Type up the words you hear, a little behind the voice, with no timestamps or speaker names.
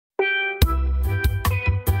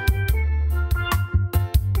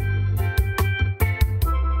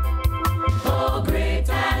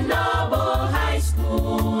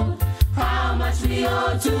we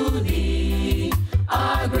owe to thee.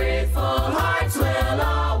 Our grateful hearts will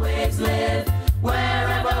always live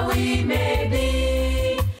wherever we may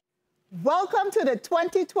be. Welcome to the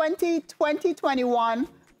 2020-2021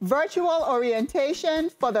 virtual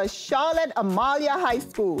orientation for the Charlotte Amalie High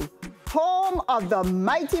School, home of the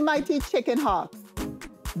mighty Chicken Hawks.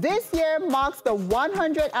 This year marks the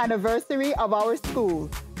 100th anniversary of our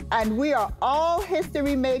school, and we are all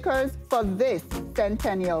history makers for this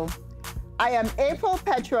centennial. I am April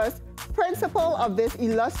Petrus, principal of this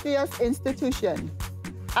illustrious institution.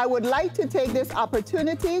 I would like to take this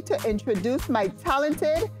opportunity to introduce my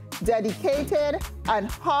talented, dedicated, and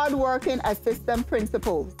hardworking assistant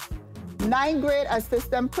principals. 9th grade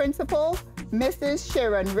assistant principal, Mrs.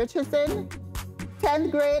 Sharon Richardson. 10th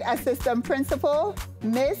grade assistant principal,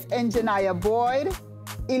 Miss Ingenia Boyd.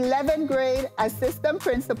 11th grade assistant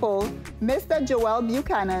principal, Mr. Joel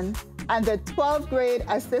Buchanan. And the 12th grade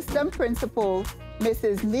assistant principal,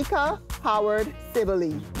 Mrs. Nika Howard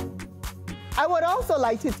Sibley. I would also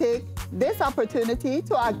like to take this opportunity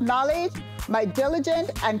to acknowledge my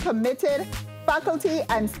diligent and committed faculty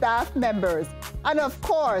and staff members, and of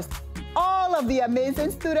course, all of the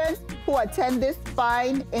amazing students who attend this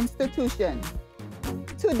fine institution.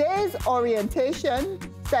 Today's orientation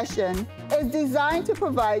session is designed to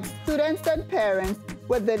provide students and parents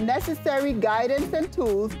with the necessary guidance and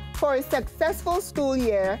tools for a successful school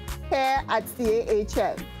year here at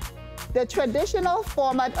CAHS. The traditional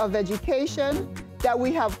format of education that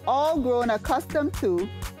we have all grown accustomed to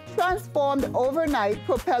transformed overnight,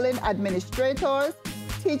 propelling administrators,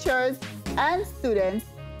 teachers, and students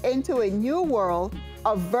into a new world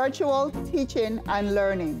of virtual teaching and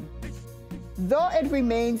learning. Though it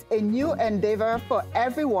remains a new endeavor for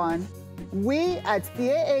everyone, we at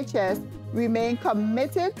CAHS remain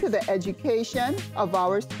committed to the education of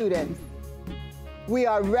our students. We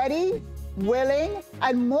are ready, willing,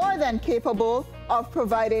 and more than capable of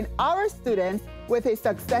providing our students with a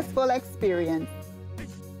successful experience.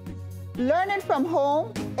 Learning from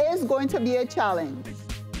home is going to be a challenge.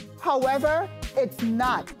 However, it's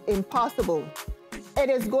not impossible. It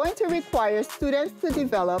is going to require students to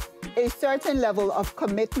develop a certain level of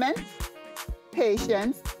commitment,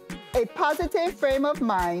 patience, a positive frame of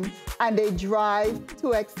mind, and a drive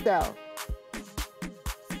to excel.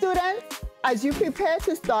 Students, as you prepare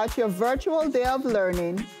to start your virtual day of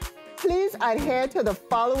learning, please adhere to the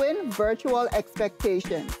following virtual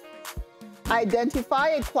expectations. Identify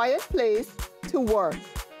a quiet place to work.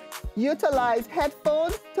 Utilize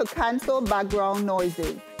headphones to cancel background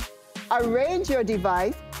noises. Arrange your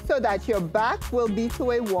device so that your back will be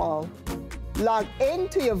to a wall. Log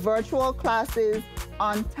into your virtual classes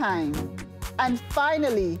on time. And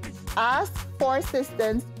finally, ask for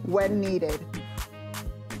assistance when needed.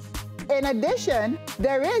 In addition,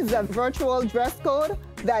 there is a virtual dress code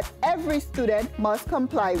that every student must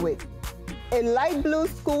comply with. A light blue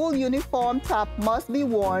school uniform top must be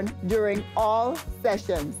worn during all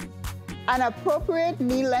sessions. An appropriate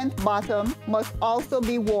knee-length bottom must also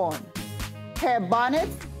be worn. Hair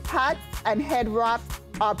bonnets, hats, and head wraps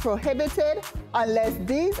are prohibited unless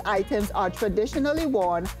these items are traditionally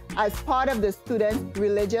worn as part of the student's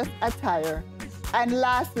religious attire. And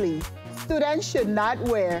lastly, students should not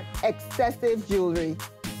wear excessive jewelry.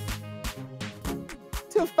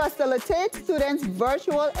 To facilitate students'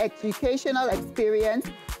 virtual educational experience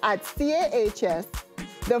at CAHS,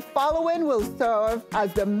 the following will serve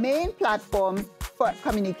as the main platforms for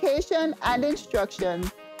communication and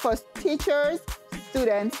instruction for teachers,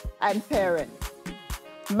 students, and parents.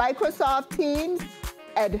 Microsoft Teams,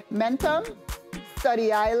 Edmentum,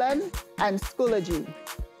 Study Island, and Schoology.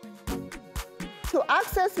 To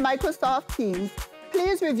access Microsoft Teams,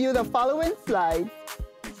 please review the following slides.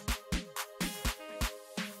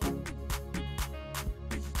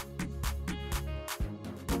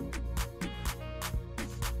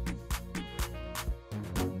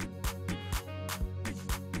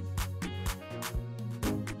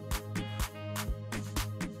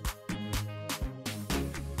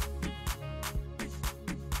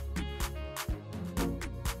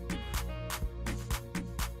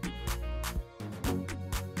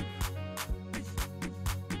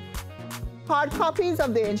 Hard copies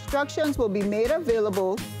of the instructions will be made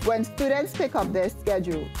available when students pick up their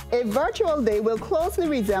schedule. A virtual day will closely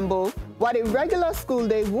resemble what a regular school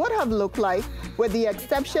day would have looked like, with the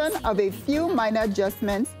exception of a few minor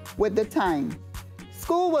adjustments with the time.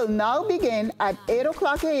 School will now begin at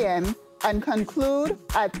 8:00 a.m. and conclude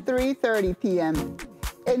at 3:30 p.m.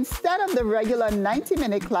 Instead of the regular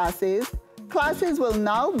 90-minute classes, classes will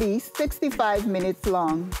now be 65 minutes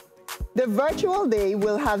long. The virtual day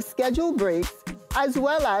will have scheduled breaks as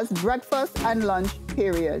well as breakfast and lunch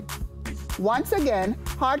period. Once again,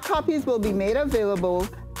 hard copies will be made available,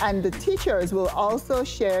 and the teachers will also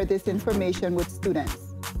share this information with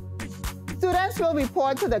students. Students will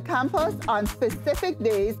report to the campus on specific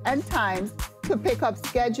days and times to pick up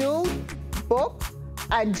schedules, books,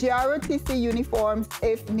 and GROTC uniforms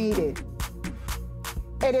if needed.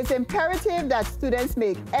 It is imperative that students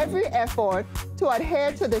make every effort to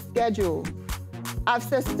adhere to the schedule.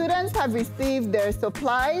 After students have received their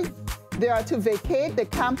supplies, they are to vacate the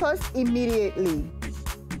campus immediately.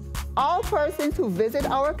 All persons who visit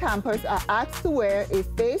our campus are asked to wear a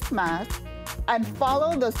face mask and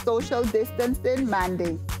follow the social distancing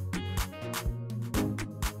mandate.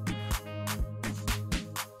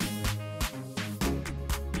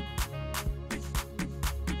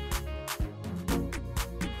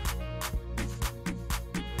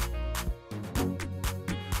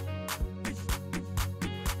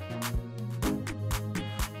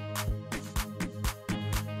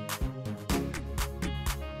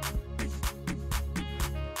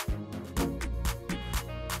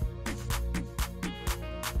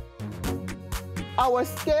 Our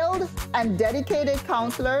skilled and dedicated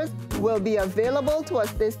counselors will be available to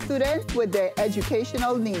assist students with their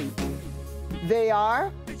educational needs. They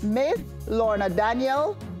are Miss Lorna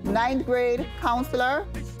Daniel, 9th grade counselor,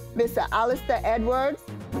 Mr. Alistair Edwards,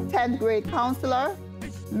 10th grade counselor,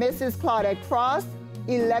 Mrs. Claudette Cross,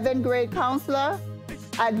 11th grade counselor,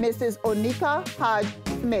 and Mrs. Onika Hodge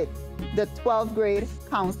Smith, the 12th grade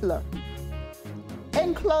counselor.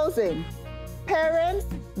 In closing, parents,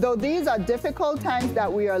 though these are difficult times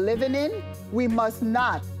that we are living in, we must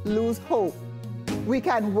not lose hope. We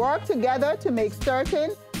can work together to make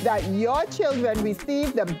certain that your children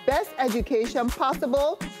receive the best education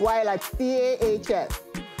possible while at CAHS.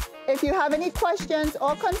 If you have any questions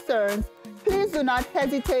or concerns, please do not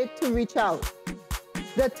hesitate to reach out.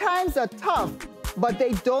 The times are tough, but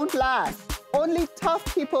they don't last. Only tough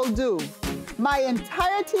people do. My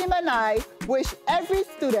entire team and I wish every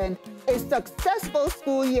student a successful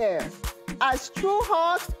school year. As true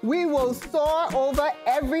Hawks, we will soar over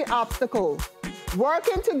every obstacle.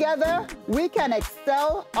 Working together, we can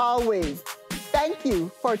excel always. Thank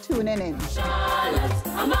you for tuning in.